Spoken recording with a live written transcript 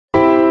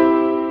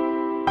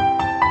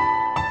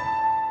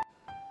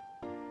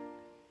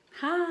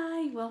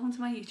Hi, welcome to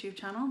my YouTube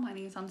channel. My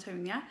name is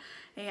Antonia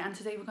and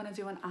today we're going to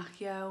do an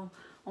Accio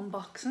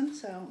unboxing.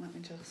 So let me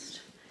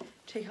just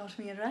take out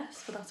my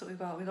address, but that's what we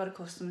got. We got a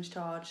customs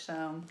charge,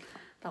 so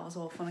that was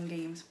all fun and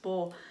games.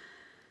 But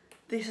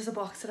this is a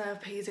box that I have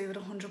paid over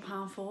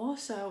 £100 for,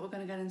 so we're going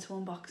to get into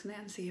unboxing it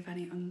and see if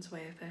anything's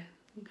worth it.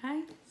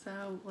 Okay,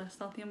 so let's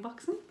start the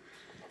unboxing.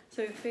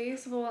 So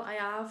first of all, I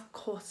have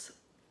cut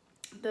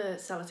the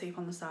sellotape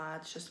on the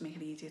sides just to make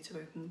it easier to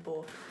open,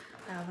 but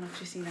I haven't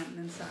actually seen anything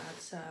inside,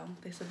 so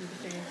this will be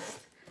the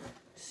first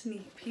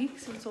sneak peek.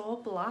 So it's all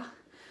black.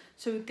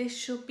 So this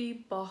should be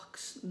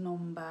box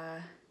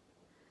number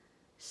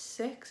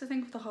 6, I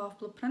think, for the half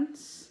blood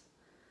prints.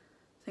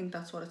 I think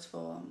that's what it's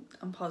for.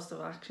 I'm positive,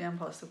 actually. I'm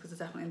positive because it's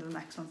definitely into the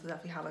next one, so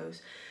definitely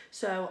Hallows.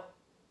 So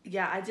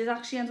yeah, I did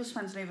actually end up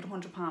spending over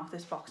 £100 for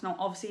this box. Now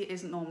obviously it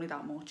isn't normally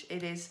that much.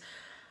 It is,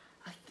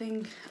 I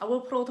think, I will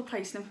put all the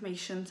pricing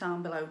information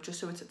down below just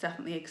so it's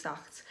definitely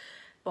exact.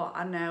 But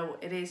I know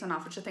it is on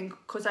average, I think,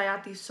 because I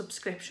had the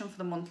subscription for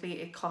the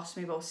monthly, it cost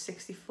me about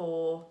 $64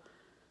 or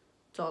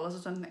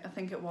something, I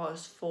think it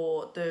was,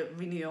 for the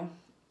renewal.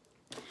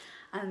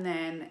 And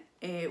then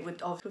it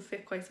would obviously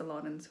fit quite a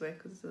lot into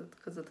it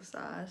because of the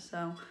size.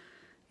 So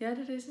yeah,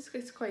 it is,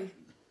 it's quite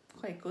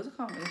good, I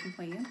can't really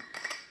complain.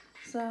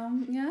 So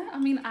yeah, I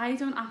mean, I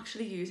don't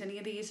actually use any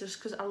of these just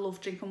because I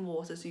love drinking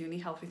water. It's the only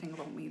healthy thing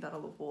about me, that I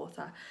love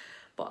water.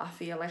 But I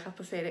feel like I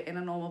prefer it in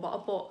a normal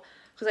bottle. But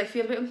because I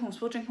feel a bit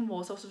uncomfortable drinking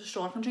water out of a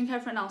straw. I can drink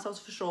everything else out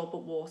of a straw,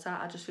 but water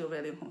I just feel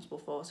really uncomfortable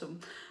for. So I'm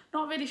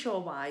not really sure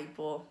why,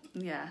 but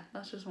yeah,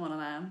 that's just one of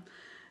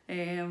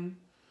them.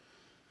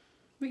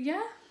 But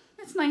yeah,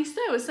 it's nice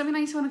though. It's something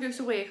nice when I go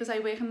to work because I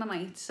work in the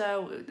night.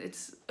 So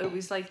it's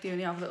always like they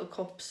only have a little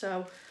cup.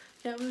 So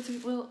yeah,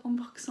 we'll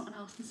unbox something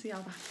else and see how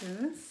that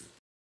goes.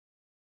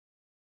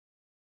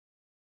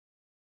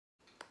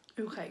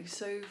 Okay,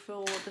 so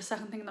for the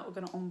second thing that we're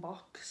going to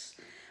unbox,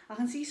 I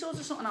can see sort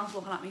of something else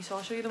looking at me, so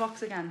I'll show you the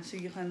box again so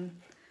you can...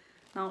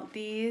 Now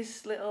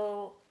these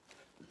little...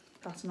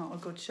 That's not a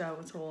good show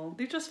at all.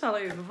 They just fell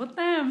over, but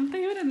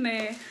they were in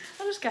there.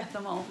 I'll just get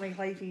them out, make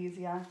life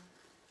easier.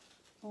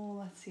 Oh,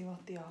 let's see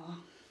what they are.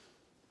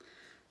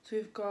 So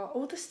we've got...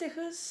 Oh, the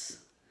stickers.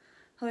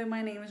 Hello,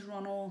 my name is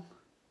Ronald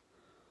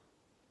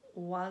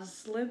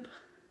Waslib.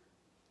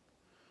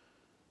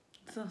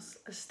 That's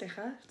a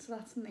sticker, so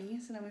that's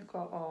nice. And then we've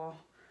got, oh,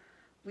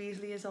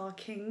 Weasley is our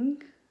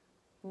king.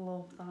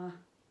 Love that.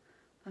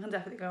 I can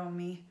definitely go on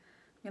my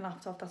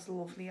laptop. That's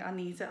lovely. I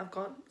need it. I've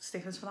got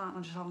stickers for that and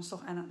I just haven't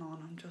stuck anything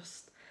on. I'm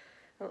just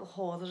a little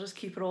hoard. I'll just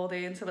keep it all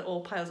day until it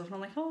all piles up and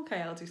I'm like, oh,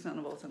 okay, I'll do something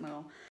about it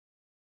now.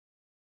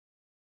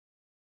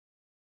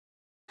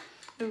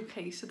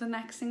 Okay, so the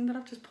next thing that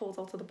I've just pulled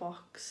out of the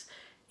box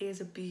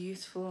is a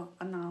beautiful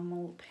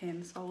enamel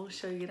pin. So I will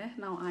show you it.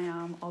 Now I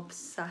am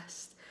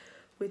obsessed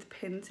with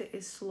pins. It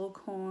is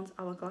Slughorn's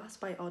Hourglass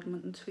by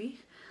Oddment and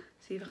Tweak.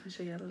 See if I can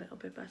show you a little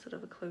bit better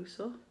of a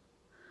close-up.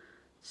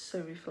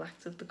 So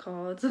reflective, the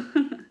cards.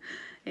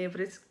 Yeah,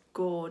 but it's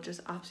gorgeous,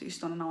 absolutely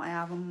stunning. Now I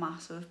have a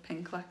massive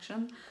pin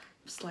collection.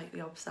 I'm slightly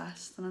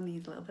obsessed and I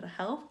need a little bit of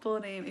help.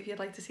 But if you'd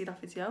like to see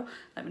that video,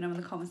 let me know in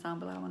the comments down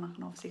below and I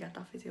can obviously get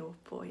that video up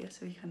for you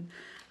so you can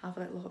have a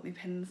little look at my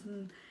pins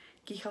and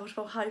geek out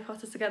about Harry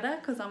Potter together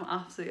because I'm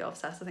absolutely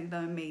obsessed. I think they're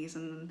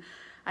amazing.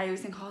 I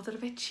always think, oh, they're a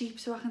bit cheap,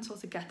 so I can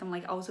sort of get them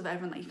like out of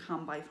everything that you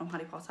can buy from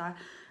Harry Potter.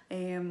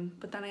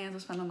 But then I end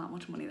up spending that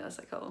much money that it's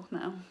like, oh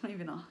no,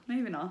 maybe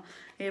not.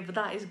 But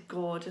that is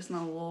gorgeous and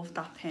I love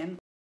that pin.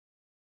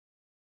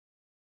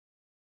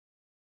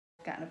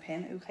 Getting a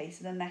pin. Okay,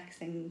 so the next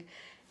thing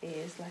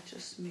is, let's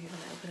just move a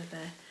little bit of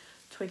the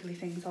twiggly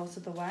things out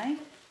of the way.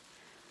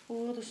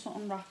 Oh, there's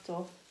something wrapped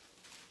up.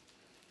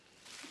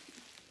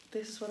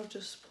 This is what I've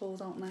just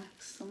pulled out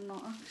next. I'm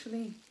not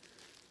actually...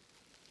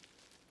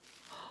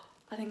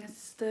 I think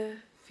it's the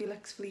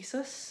Felix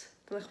Felicis,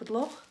 the liquid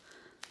look.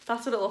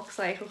 That's what it looks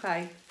like.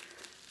 Okay,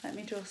 let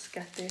me just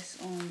get this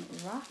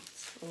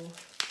unwrapped. Oh,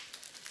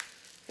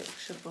 it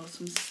should have brought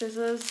some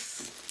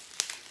scissors.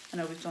 I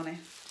know we've done it.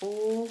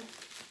 Oh,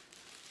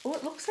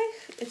 it looks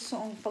like it's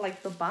something for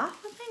like the bath,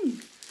 I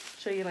think.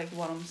 Show you like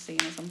what I'm seeing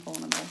as I'm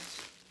pulling it out.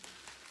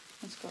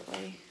 It's got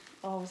like,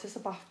 oh, is this a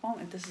bath bomb?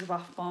 If this is a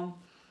bath bomb,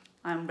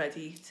 I'm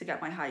ready to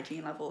get my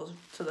hygiene levels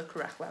to the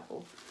correct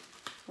level.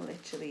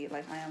 Literally,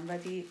 like, I am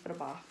ready for a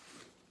bath.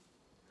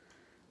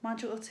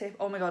 Magical tip.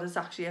 Oh my god, it's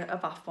actually a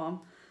bath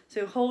bomb.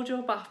 So hold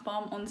your bath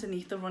bomb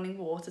underneath the running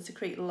water to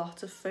create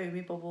lots of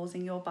foamy bubbles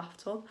in your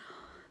bathtub.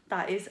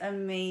 That is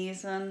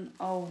amazing.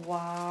 Oh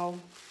wow.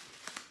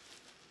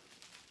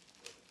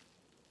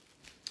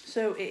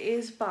 So it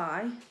is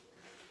by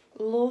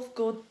Love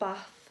Good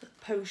Bath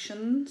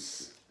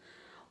Potions.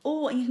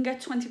 Oh, and you can get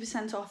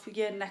 20% off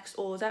your next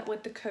order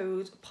with the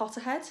code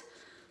Potterhead.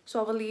 So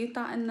I will leave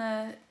that in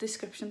the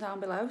description down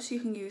below so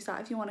you can use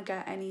that if you want to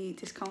get any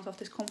discount off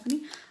this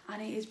company.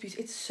 And it is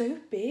beautiful. It's so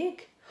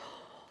big.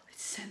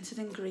 It's scented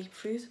in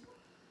grapefruit.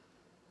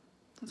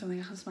 I don't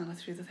think I can smell it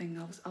through the thing.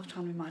 I was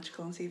trying to be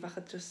magical and see if I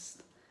could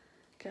just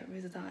get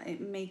rid of that.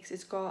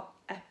 It's got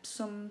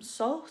Epsom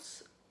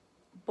salt,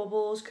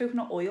 bubbles,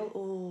 coconut oil.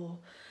 Oh,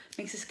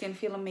 makes the skin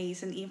feel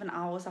amazing even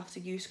hours after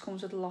use.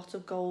 Comes with lots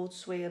of gold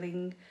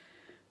swirling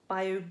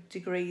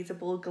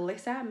biodegradable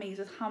glitter made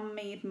with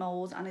handmade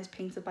molds and is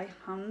painted by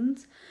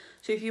hand.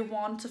 So if you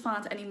want to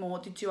find any more,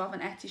 they do have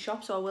an Etsy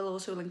shop, so I will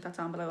also link that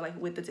down below, like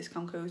with the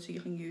discount code, so you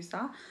can use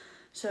that.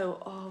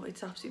 So oh,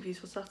 it's absolutely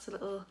beautiful. So that's a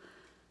little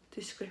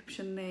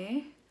description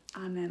there,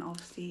 and then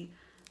obviously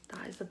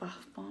that is the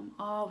bath bomb.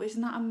 Oh,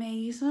 isn't that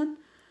amazing?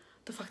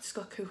 The fact it's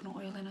got coconut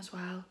oil in as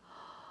well.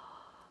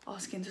 Our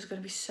skin's just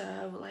going to be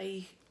so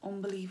like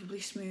unbelievably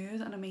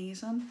smooth and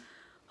amazing.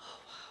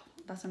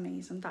 That's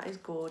amazing. That is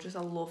gorgeous.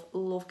 I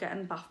love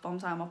getting bath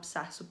bombs. I'm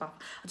obsessed with bath.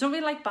 I don't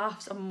really like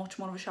baths. I'm much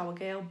more of a shower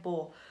girl,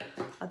 but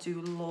I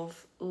do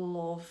love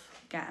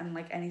getting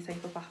like any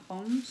type of bath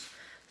bombs.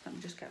 Let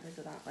me just get rid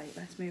of that. Right,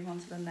 let's move on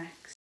to the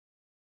next.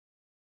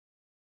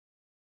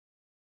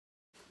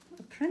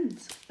 A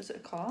print. Is it a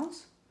card?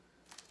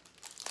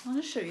 I'll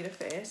just show you the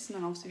first, and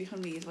then obviously you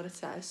can read what it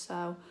says.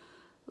 So,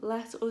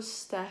 let us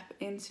step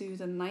into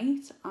the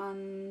night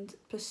and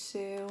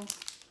pursue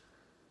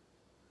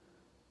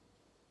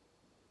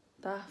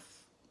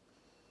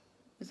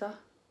is that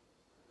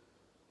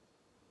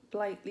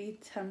Blightly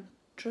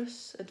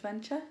Temptress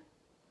Adventure?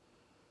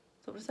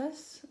 Is that what it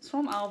says? It's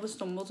from Albus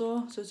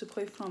Dumbledore, so it's a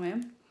quote from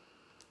him.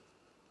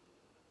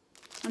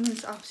 I mean,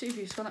 it's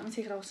absolutely beautiful. Let me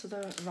take it out to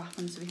the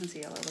wrapping so we can see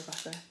it a little bit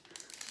better.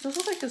 It does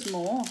look like there's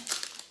more.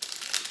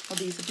 Well,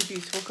 these would be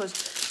beautiful because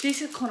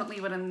this is currently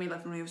within my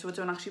living room, so I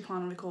don't actually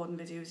plan on recording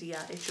videos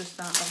yet. It's just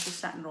that I was just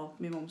setting up.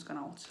 My mum's gone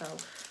out, so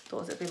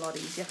thought it'd be a lot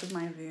easier because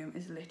my room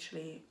is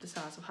literally the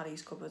size of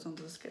Harry's cupboard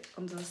under the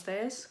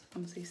stairs.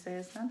 Under the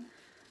stairs then.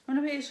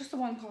 Anyway, it's just the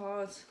one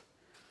card.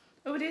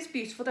 Oh, it is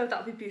beautiful though.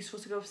 That would be beautiful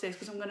to go upstairs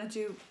because I'm going to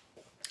do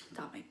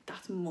that.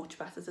 That's much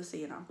better to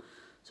see now.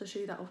 So I'll show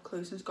you that up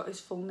close. And it's got his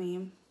full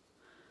name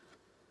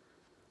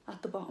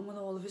at the bottom with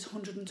all of his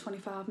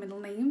 125 middle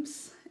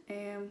names.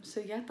 So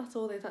yeah, that's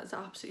all there. That's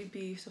absolutely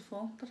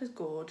beautiful. That is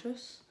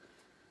gorgeous.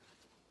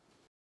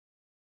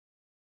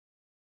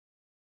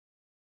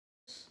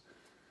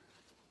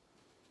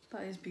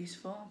 That is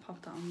beautiful. I'll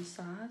pop that on the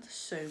side.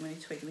 So many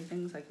twiggly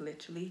things, like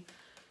literally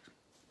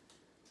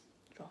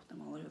drop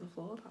them all over the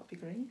floor. That would be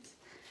great.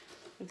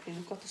 Okay,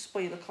 we've got the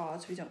spoiler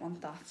cards. We don't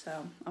want that,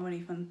 so I won't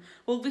even.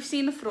 Well, we've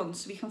seen the front,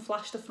 so we can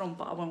flash the front,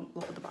 but I won't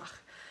look at the back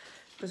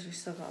because we've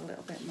still got a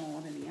little bit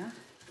more in here.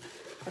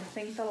 But I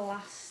think the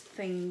last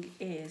thing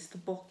is the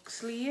book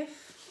sleeve.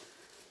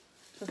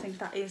 So I think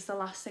that is the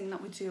last thing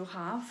that we do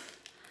have.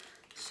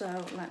 So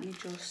let me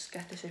just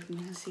get this open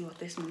and see what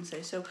this one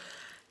says. So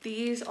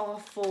these are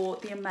for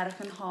the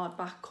American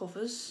hardback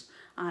covers,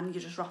 and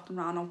you just wrap them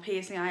around. Now,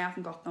 personally, I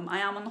haven't got them. I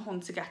am on the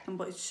hunt to get them,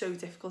 but it's so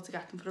difficult to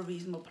get them for a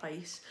reasonable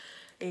price.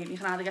 You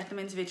can either get them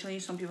individually,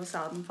 some people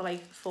sell them for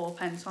like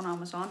 4p on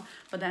Amazon,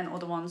 but then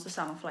other ones are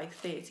selling for like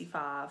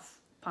 £35,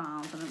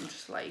 and I'm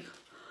just like,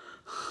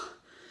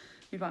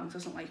 my bank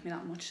doesn't like me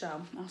that much,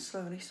 so I'll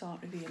slowly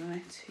start revealing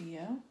it to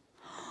you.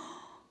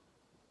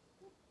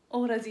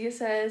 Already it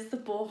says the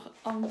book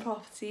on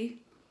property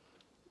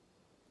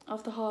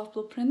of the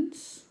Half-Blood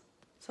Prince.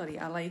 Sorry,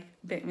 I like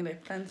bit my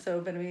lip then, so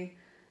a me.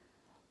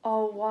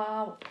 Oh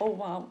wow,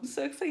 I'm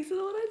so excited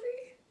already.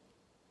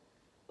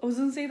 I was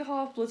gonna say the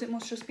Half-Blood, it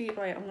must just be,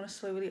 right, I'm gonna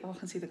slowly, oh I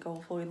can see the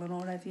gold foiling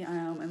already. I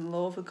am in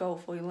love with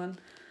gold foiling.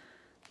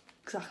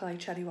 Exactly like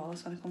Cherry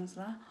Wallace when it comes to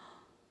that.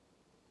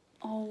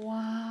 Oh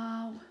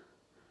wow.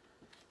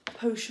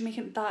 Potion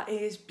making, that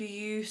is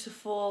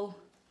beautiful.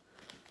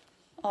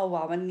 Oh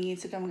wow, I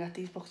need to go and get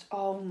these books.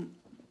 Oh,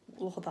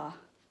 look at that.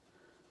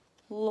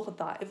 Look at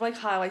that. If like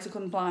highlighter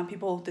couldn't blind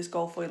people, this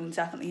gold foiling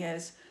definitely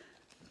is.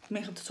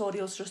 Makeup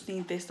tutorials just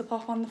need this to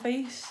pop on the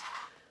face.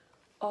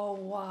 Oh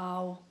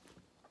wow.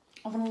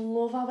 I'm gonna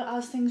love how it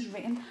has things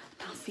written.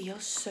 That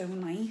feels so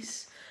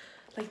nice.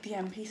 Like the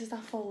end pieces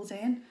that fold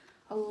in.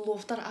 I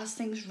love that it has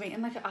things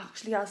written, like it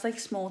actually has like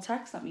small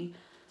text. Let me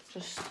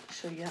just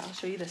show you. I'll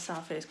show you this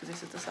side first because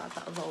this is the side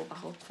that I'll roll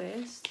back up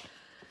first.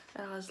 It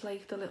has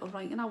like the little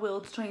writing. I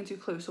will try and do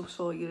close-ups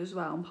for you as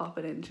well and pop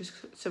it in just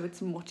so it's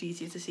much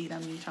easier to see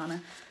than me trying to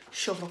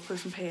shove it up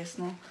close and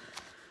personal.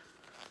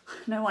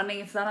 No one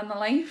needs that in their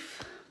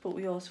life. But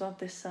we also have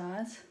this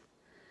side.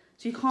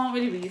 So you can't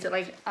really read it.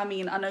 Like, I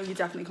mean, I know you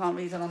definitely can't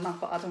read it on that,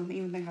 but I don't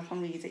even think I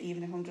can read it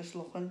even if I'm just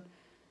looking.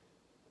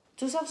 It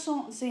does have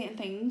certain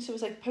things. So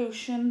it's like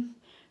potion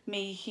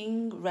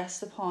making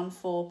rests upon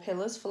 4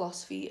 pillars: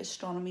 philosophy,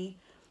 astronomy,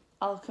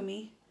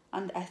 alchemy,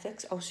 and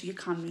ethics. Oh, so you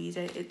can read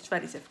it. It's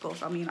very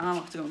difficult. I mean, I'll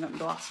have to go and get my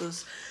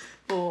glasses,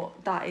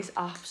 but that is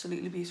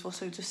absolutely beautiful.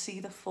 So to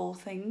see the full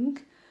thing,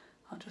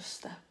 I'll just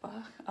step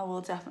back. I will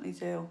definitely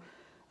do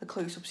a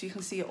close-up so you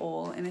can see it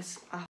all in its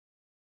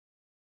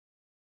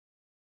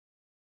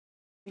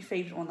my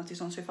favourite one that he's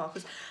done so far,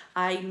 because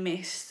I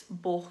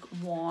missed book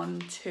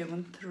 1, 2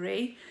 and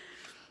 3.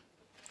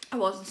 I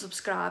wasn't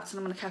subscribed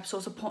and I kept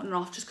sort of putting it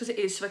off just because it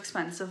is so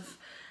expensive.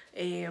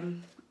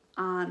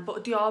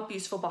 But they are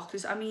beautiful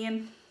boxes. I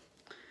mean,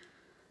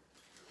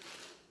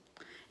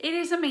 It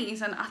is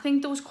amazing. I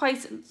think there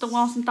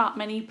wasn't that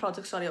many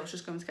products. Sorry, I was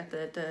just going to get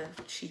the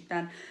sheet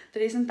then.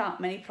 There isn't that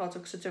many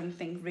products, I don't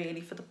think, really,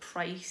 for the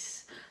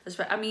price.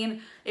 I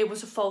mean, it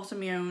was a fault of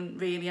my own,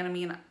 really, and I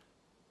mean,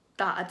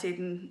 that I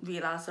didn't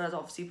realise that I'd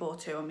obviously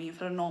bought two. I mean,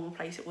 for a normal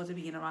price, it would have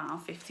been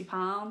around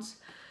 £50.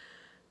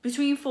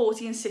 Between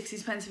 40 and 60,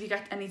 depends if you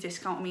get any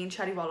discount. I mean,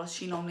 Cherry Wallace,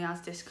 she normally has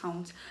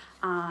discount,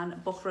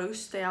 and Book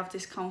Roast, they have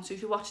discount. So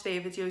if you watch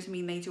their videos, I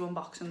mean, they do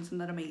unboxings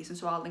and they're amazing,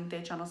 so I'll link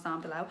their channels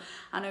down below.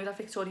 I know that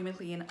Victoria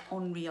McLean,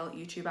 unreal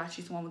YouTuber,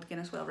 she's the one with the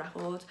Guinness World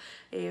Record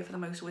for the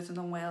most Wizard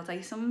and World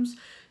items.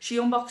 She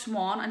unboxed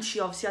one and she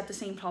obviously had the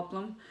same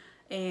problem,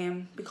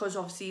 because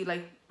obviously,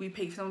 like, we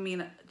pay for them. I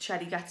mean,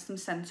 Cherry gets them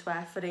sent to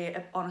her for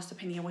her honest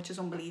opinion, which is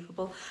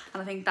unbelievable.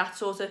 And I think that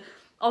sort of,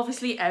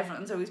 obviously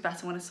everything's always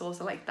better when it's sort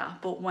of like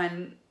that, but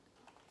when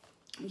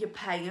you're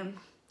paying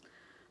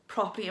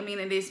properly, I mean,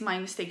 it is my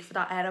mistake for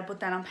that error, but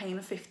then I'm paying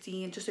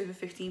just over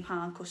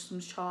 £15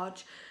 customs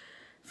charge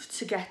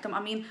to get them.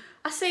 I mean,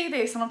 I say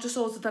this and I've just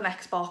ordered the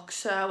next box,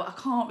 so I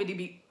can't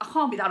be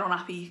that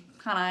unhappy,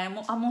 can I?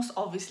 I must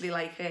obviously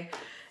like it.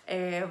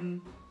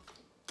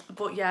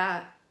 But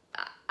yeah,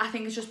 I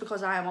think it's just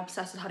because I am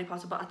obsessed with Harry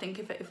Potter, but I think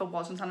if I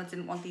wasn't and I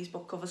didn't want these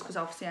book covers, because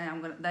obviously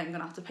I'm gonna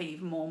have to pay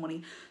even more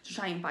money to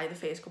try and buy the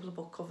first couple of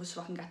book covers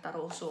so I can get that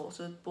all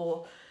sorted.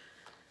 But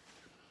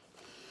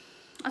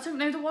I don't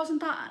know, there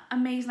wasn't that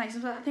amazing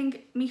items. I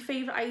think my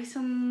favourite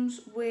items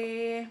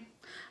were,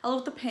 I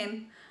love the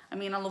pin. I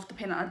mean, I love the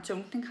pin. I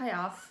don't think I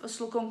have a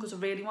slug gun because I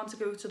really want to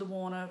go to the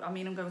Warner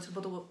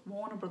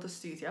Brothers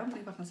studio,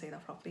 if I can say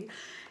that properly,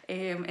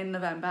 in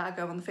November. I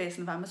go on the 1st of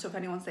November, so if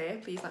anyone's there,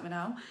 please let me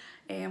know.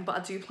 But I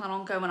do plan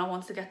on going. I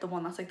want to get the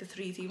one that's like the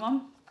 3D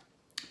one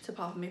to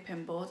pop on my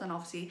pin board, and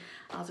obviously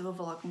I'll do a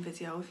vlog and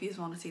video if you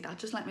want to see that.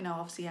 Just let me know,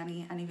 obviously,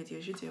 any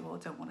videos you do or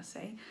don't want to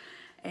see.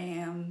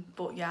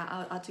 But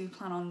yeah, I do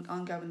plan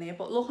on going there.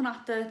 But looking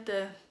at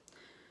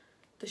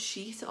the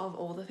sheet of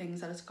all the things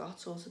that it's got,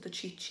 so the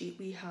cheat sheet,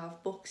 we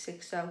have book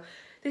 6. So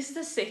this is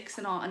the 6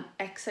 in an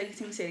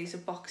exciting series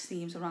of box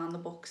themes around the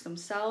books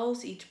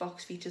themselves. Each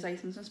box features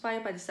items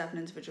inspired by the 7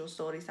 individual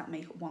stories that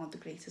make up one of the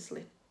greatest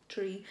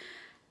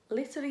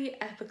literary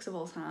epics of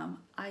all time.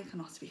 I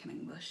cannot speak in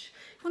English.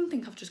 You wouldn't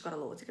think I've just got a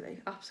law degree,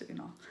 absolutely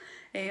not.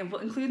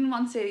 But including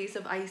one series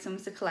of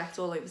items to collect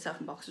all over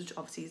 7 boxes, which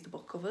obviously is the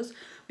book covers.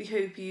 We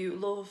hope you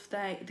love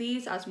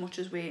these as much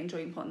as we're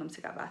enjoying putting them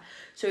together.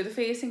 So the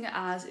first thing it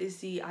has is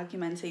the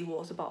Argumente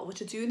water bottle,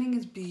 which I do think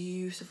is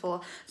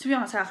beautiful. To be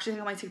honest, I actually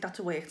think I might take that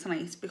to work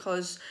tonight,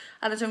 because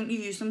I don't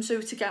use them, so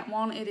to get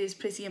one, it is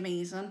pretty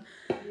amazing.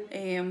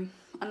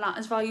 And that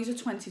is valued at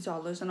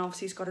 $20, and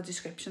obviously it's got a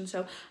description,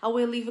 so I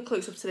will leave a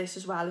close up to this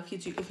as well if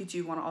you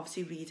do want to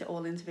obviously read it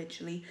all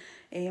individually.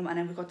 And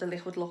then we've got the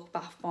Liquid Look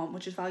bath bomb,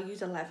 which is valued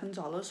at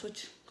 $11,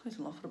 which quite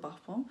a lot for a bath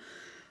bomb.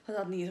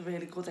 I'd need a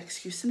really good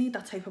excuse to need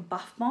that type of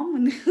bath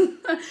bomb.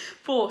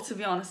 But to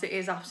be honest, it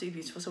is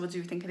absolutely beautiful, so I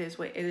do think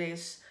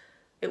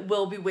it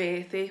will be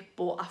worth it.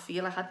 But I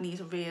feel like I'd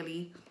need a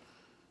really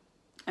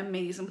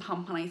amazing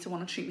pamper night to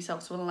want to treat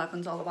myself to an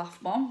 $11 bath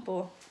bomb,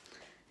 but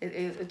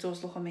it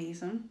does look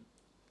amazing.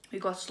 We've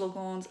got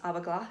Slughorn's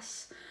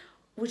Hourglass,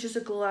 which is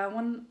a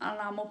glowing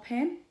enamel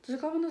pin. Does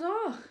it glow in the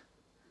dark?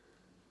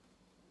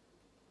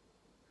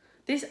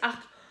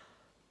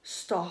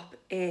 Stop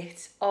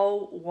it.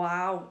 Oh,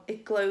 wow.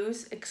 It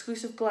glows.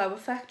 Exclusive glow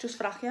effect just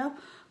for Accio.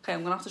 Okay,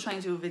 I'm going to have to try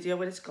and do a video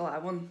where it's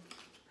glowing. Let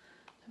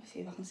me see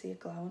if I can see it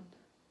glowing.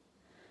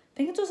 I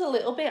think it does a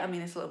little bit. I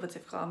mean, it's a little bit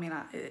difficult. I mean,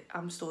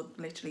 I'm stood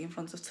literally in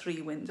front of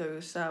 3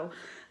 windows, so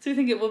I do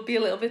think it would be a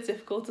little bit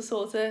difficult to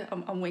sort of,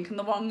 I'm winking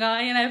the wrong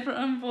eye and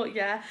everything, but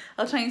yeah,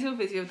 I'll try and do a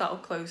video of that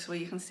up close where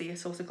you can see it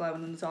sort of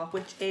glowing in the dark,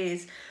 which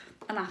is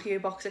an Accio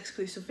Box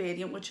exclusive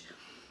variant, which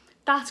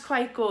that's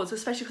quite good,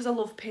 especially because I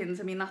love pins.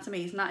 I mean, that's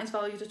amazing. That is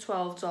valued at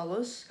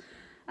 $12.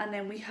 And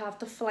then we have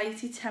the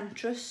Flighty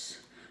Temptress,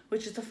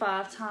 which is the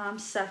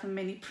 5x7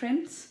 mini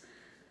print.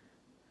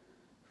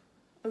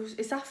 Oh,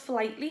 is that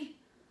Flightly?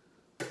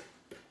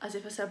 As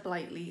if I said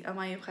Blightly. Am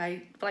I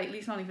okay?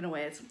 Blightly's not even a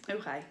word.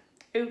 Okay.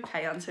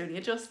 Okay,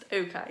 Antonia, just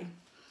okay.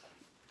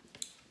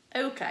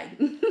 Okay.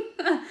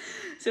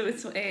 So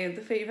it's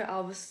the favourite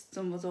Albus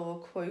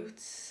Dumbledore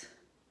quotes.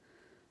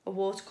 A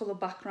watercolour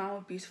background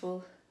with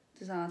beautiful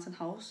designs and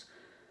house.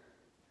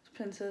 It's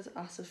printed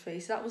acid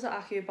face. That was an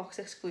Accio Box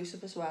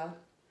exclusive as well.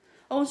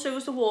 Oh, and so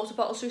was the water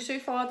bottle. So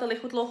far, the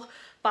Liquid Look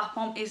bath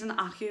bomb is an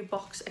Accio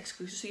Box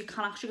exclusive, so you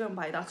can actually go and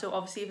buy that. So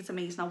obviously, if it's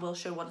amazing, I will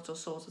show what it does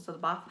sort of to the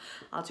bath.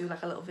 I'll do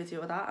like a little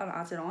video of that and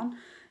add it on.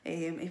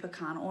 If I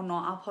can or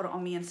not, I'll put it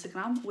on my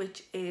Instagram,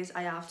 which is,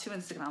 I have 2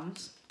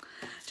 Instagrams.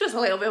 Just a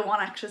little bit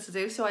one extra to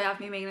do. So I have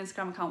my main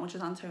Instagram account, which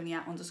is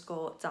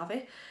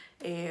Antonia_Davitt.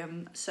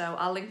 So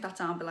I'll link that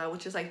down below,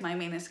 which is like my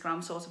main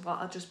Instagram sort of what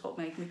I'll just put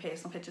my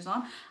personal pictures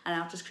on, and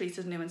I've just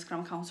created a new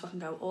Instagram account so I can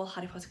go all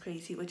Harry Potter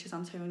crazy, which is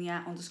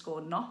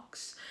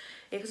Antonia_Knox.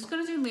 Because I was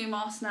going to do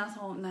Lumos, and I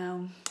thought,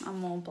 no, I'm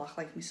more black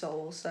like my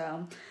soul,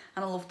 so,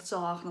 and I love the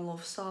dark and I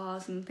love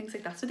stars and things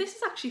like that, so this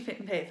is actually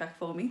fitting perfect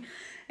for me.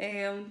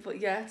 But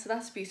yeah, so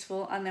that's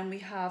beautiful. And then we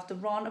have the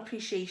Ron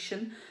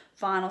Appreciation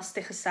vinyl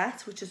sticker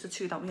set, which is the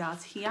two that we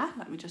had here.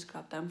 Let me just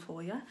grab them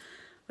for you,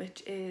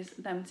 which is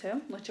them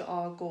two, which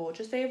are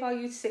gorgeous. They are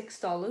valued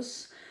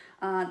 $6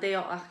 and they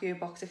are Accio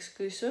Box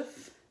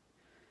exclusive.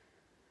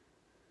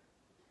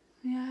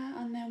 Yeah,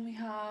 and then we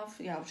have,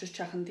 yeah, I was just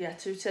checking, yeah,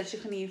 so it says you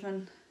can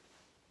even,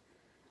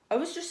 I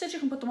was just said you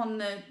can put them on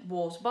the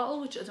water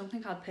bottle, which I don't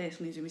think I'd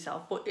personally do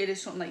myself, but it is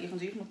something that you can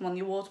do. You can put them on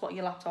your water bottle,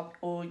 your laptop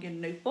or your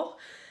notebook.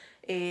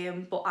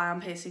 But I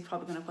am personally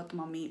probably going to put them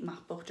on my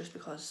MacBook just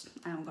because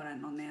I haven't got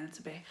anything on there and it's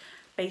a bit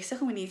basic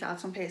and we need to add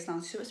some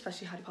personality to it,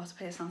 especially Harry Potter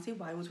personality.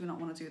 Why would we not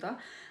want to do that?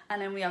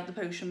 And then we have the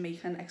potion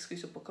making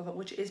exclusive book cover,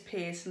 which is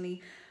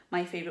personally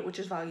my favourite, which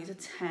is valued at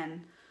 $10.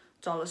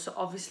 So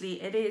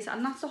obviously it is,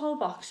 and that's the whole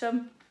box.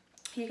 So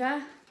you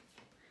get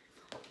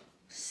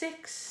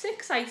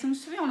six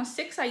items, to be honest,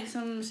 6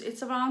 items.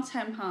 It's around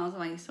 £10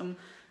 an item,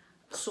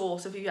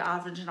 sort of, if you're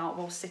averaging out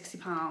about £60,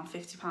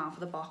 £50 for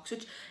the box,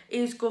 which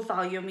is good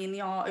value. I mean,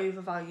 they are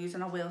overvalued,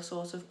 and I will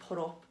sort of put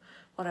up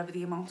whatever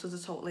the amount of the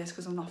total is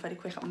because I'm not very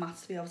quick at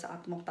maths to be able to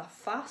add them up that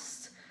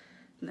fast.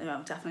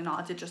 No, definitely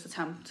not. I did just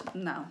attempt.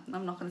 No,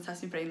 I'm not going to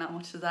test my brain that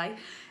much today.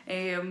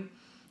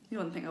 You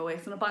wouldn't think I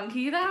worked in a bank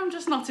either. I'm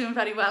just not doing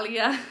very well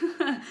here.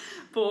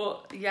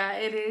 But yeah,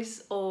 it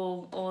is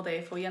all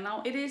there for you.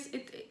 Now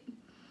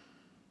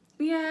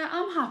yeah,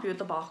 I'm happy with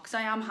the box.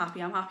 I am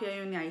happy. I'm happy I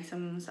own the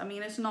items. I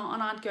mean, it's not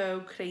an I'd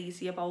go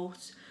crazy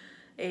about.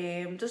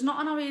 There's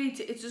not an I really.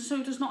 It's just so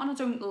there's not an I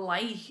don't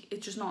like.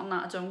 It's just not an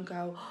that I don't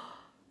go, oh,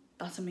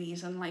 that's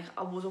amazing. Like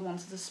I would have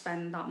wanted to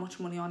spend that much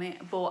money on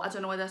it, but I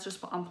don't know whether that's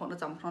just I'm putting a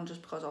damper on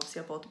just because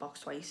obviously I bought the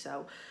box twice.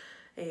 So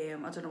I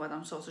don't know whether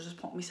I'm sort of just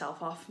putting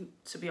myself off,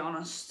 to be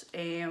honest.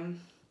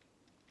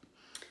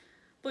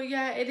 But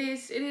yeah, it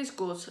is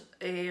good.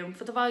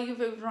 For the value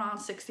of over around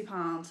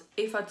 £60,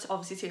 if I'd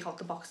obviously take out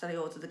the box that I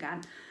ordered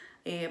again,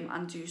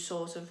 and do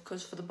sort of,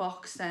 because for the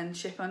box then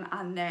shipping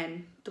and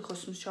then the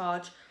customs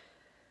charge,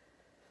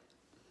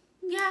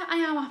 yeah, I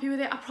am happy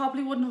with it. I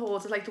probably wouldn't have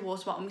ordered like the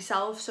water bottle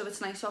myself, so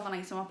it's nice to have an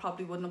item I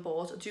probably wouldn't have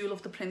bought. I do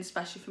love the print,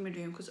 especially for my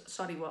room, because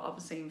sorry what I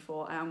was saying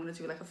before, I am going to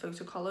do like a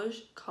photo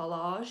collage.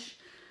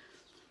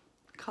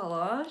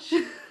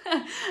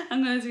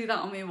 I'm going to do that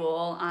on my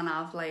wall and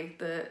have like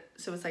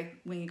so it's like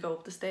when you go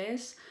up the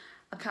stairs,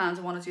 I kind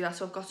of want to do that.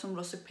 So I've got some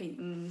rustic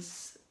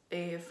paintings,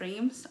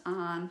 frames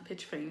and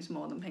picture frames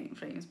more than painting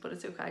frames, but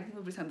it's okay,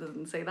 we'll pretend I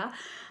didn't say that.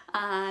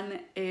 And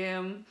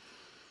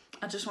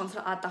I just wanted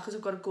to add that because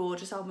I've got a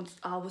gorgeous Albus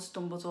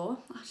Dumbledore.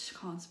 I just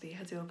can't speak,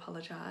 I do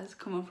apologise,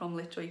 coming from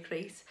Literary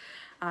Crate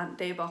and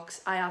their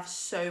box. I have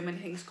so many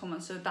things coming,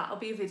 so that'll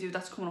be a video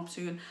that's coming up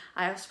soon.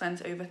 I have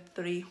spent over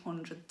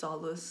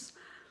 $300.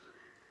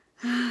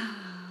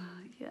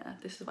 Yeah,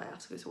 this is why I have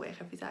to go to work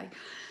every day.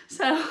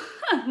 So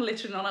I'm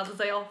literally not had a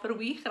day off for a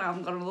week and I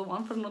haven't got another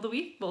one for another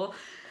week, but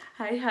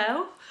hey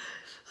ho.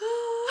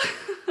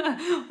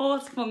 All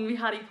sprung me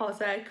Harry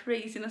Potter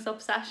craziness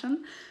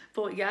obsession.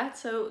 But yeah,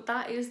 so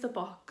that is the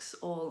box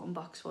all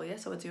unboxed for you.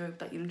 So I do hope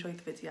that you enjoyed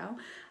the video.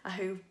 I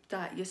hope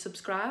that you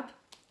subscribe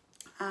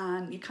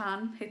and you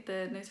can hit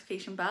the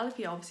notification bell if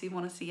you obviously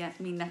want to see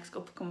me next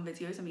upcoming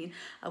videos. I mean,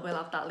 I will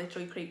have that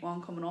Literary Crate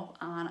one coming up,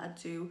 and I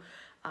do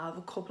have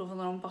a couple of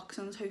other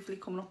unboxings hopefully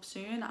coming up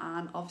soon,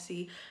 and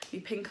obviously my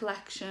pin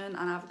collection, and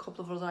I have a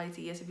couple of other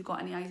ideas. If you've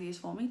got any ideas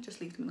for me, just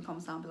leave them in the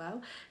comments down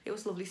below. It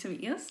was lovely to meet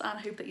you, and I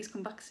hope that you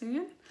come back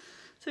soon.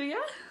 So yeah,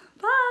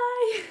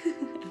 bye.